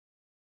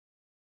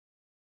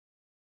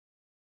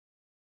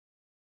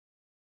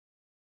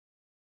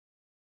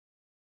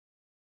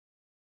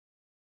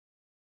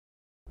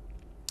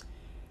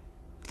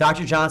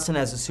Dr. Johnson,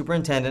 as a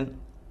superintendent,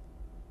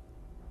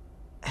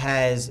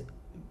 has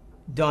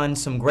done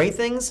some great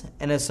things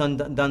and has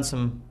done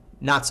some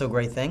not so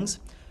great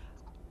things.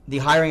 The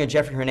hiring of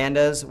Jeffrey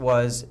Hernandez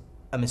was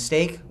a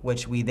mistake,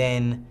 which we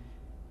then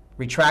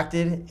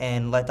retracted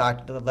and let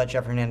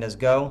Jeffrey Hernandez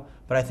go.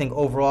 But I think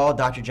overall,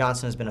 Dr.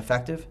 Johnson has been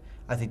effective.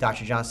 I think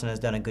Dr. Johnson has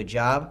done a good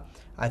job.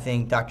 I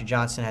think Dr.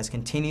 Johnson has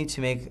continued to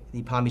make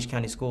the Palm Beach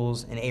County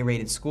Schools an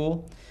A-rated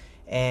school.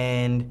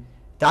 And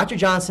Dr.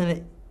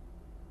 Johnson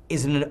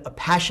is a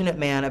passionate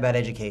man about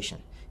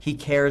education. He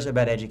cares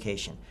about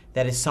education.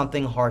 That is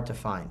something hard to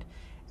find.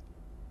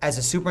 As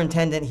a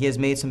superintendent, he has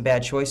made some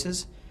bad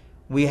choices.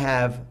 We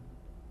have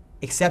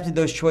accepted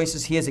those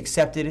choices. He has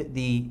accepted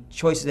the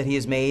choices that he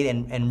has made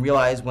and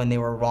realized when they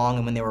were wrong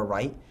and when they were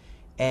right.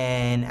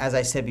 And as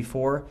I said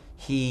before,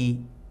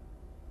 he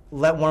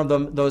let one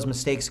of those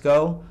mistakes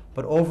go.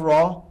 But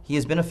overall, he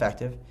has been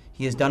effective.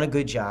 He has done a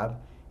good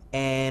job.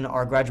 And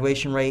our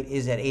graduation rate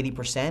is at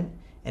 80%,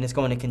 and it's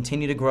going to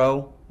continue to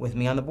grow with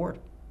me on the board.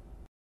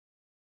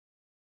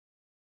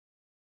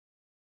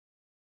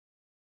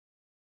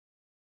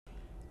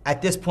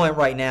 At this point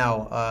right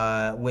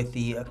now, with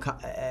the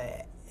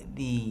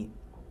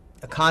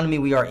economy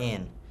we are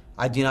in,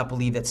 I do not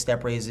believe that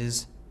step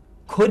raises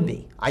could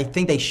be. I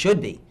think they should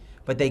be,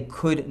 but they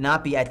could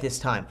not be at this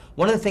time.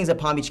 One of the things that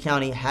Palm Beach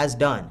County has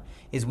done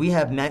is we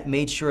have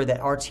made sure that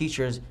our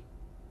teachers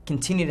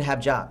continue to have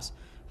jobs.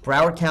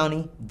 Broward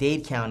County,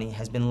 Dade County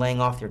has been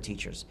laying off their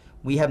teachers.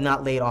 We have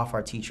not laid off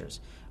our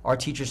teachers. Our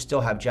teachers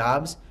still have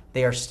jobs.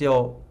 They are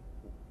still,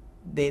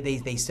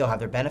 they still have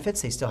their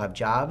benefits. They still have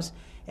jobs.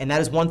 And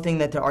that is one thing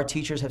that our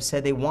teachers have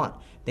said they want.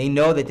 They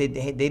know that they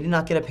did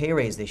not get a pay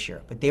raise this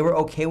year, but they were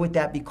okay with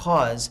that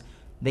because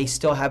they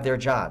still have their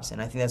jobs.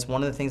 And I think that's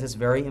one of the things that's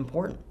very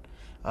important.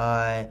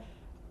 I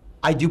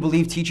do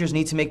believe teachers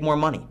need to make more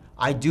money.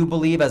 I do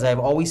believe, as I've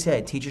always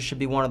said, teachers should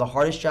be one of the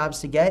hardest jobs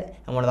to get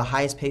and one of the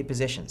highest paid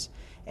positions.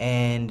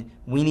 And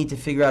we need to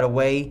figure out a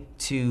way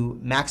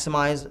to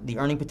maximize the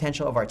earning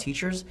potential of our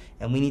teachers,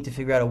 and we need to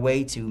figure out a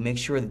way to make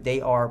sure that they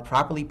are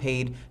properly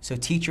paid so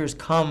teachers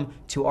come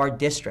to our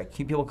district,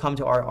 people come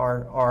to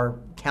our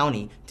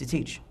county to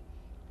teach.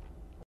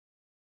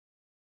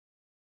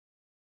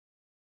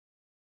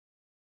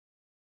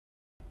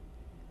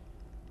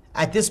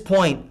 At this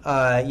point,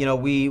 you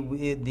know,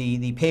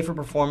 the pay for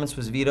performance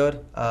was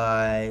vetoed,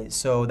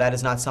 so that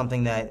is not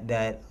something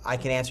that I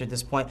can answer at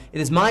this point. It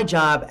is my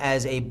job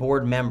as a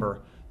board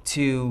member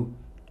to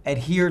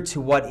adhere to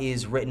what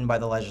is written by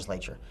the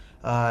legislature.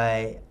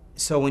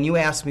 So when you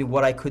ask me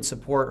what I could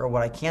support or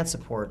what I can't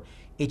support,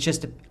 it's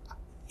just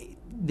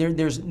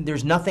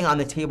there's nothing on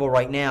the table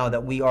right now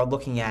that we are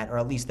looking at, or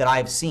at least that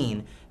I've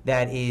seen,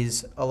 that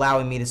is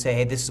allowing me to say,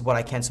 hey, this is what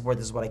I can support,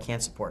 this is what I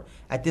can't support.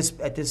 At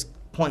this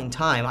point in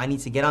time, I need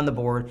to get on the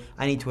board,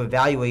 I need to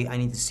evaluate, I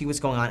need to see what's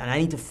going on, and I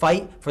need to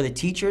fight for the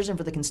teachers and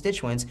for the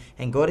constituents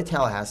and go to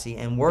Tallahassee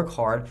and work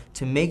hard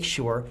to make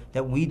sure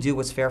that we do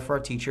what's fair for our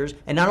teachers,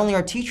 and not only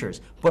our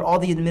teachers, but all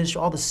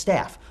the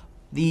staff,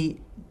 the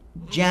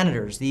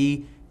janitors,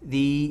 the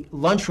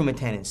lunchroom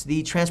attendants,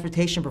 the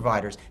transportation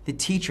providers, the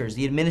teachers,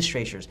 the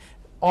administrators.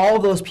 All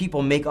those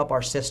people make up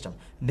our system.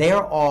 They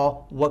are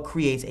all what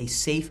creates a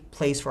safe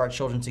place for our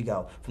children to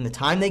go. From the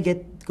time they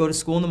go to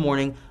school in the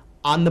morning,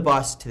 on the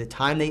bus, to the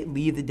time they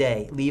leave at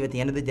the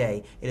end of the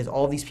day, it is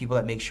all these people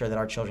that make sure that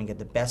our children get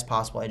the best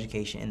possible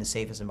education in the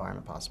safest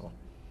environment possible.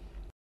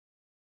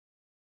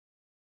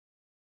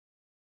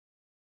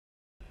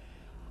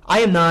 I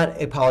am not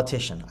a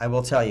politician, I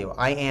will tell you.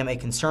 I am a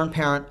concerned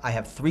parent. I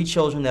have 3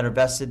 children that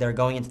are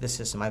going into the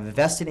system. I have a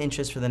vested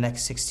interest for the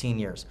next 16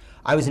 years.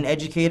 I was an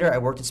educator. I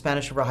worked at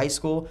Spanish River High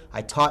School.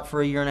 I taught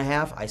for a year and a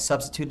half. I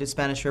substituted at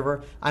Spanish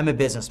River. I'm a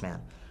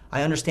businessman.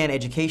 I understand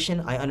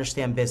education. I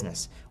understand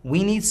business.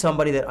 We need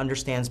somebody that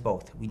understands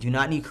both. We do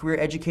not need career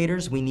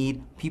educators. We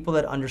need people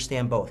that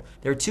understand both.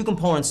 There are 2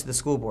 components to the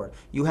school board.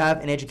 You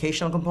have an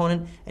educational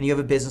component and you have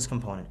a business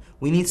component.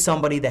 We need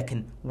somebody that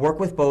can work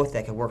with both,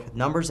 that can work with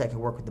numbers, that can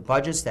work with the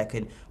budgets, that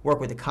could work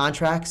with the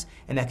contracts,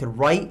 and that could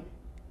write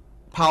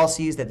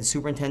policies that the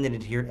superintendent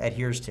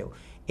adheres to.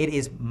 It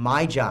is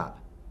my job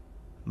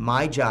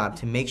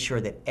to make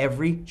sure that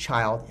every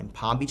child in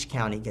Palm Beach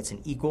County gets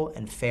an equal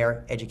and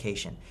fair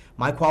education.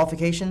 My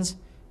qualifications: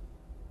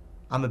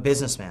 I'm a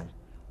businessman.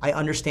 I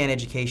understand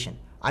education.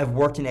 I've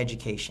worked in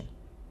education.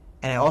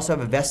 And I also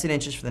have a vested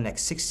interest for the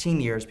next 16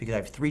 years because I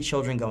have 3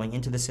 children going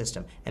into the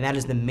system. And that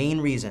is the main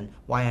reason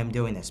why I'm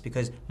doing this,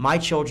 because my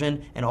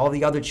children and all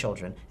the other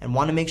children, and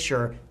want to make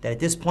sure that at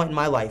this point in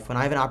my life, when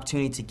I have an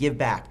opportunity to give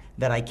back,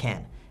 that I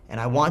can. And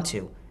I want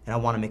to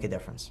make a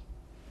difference.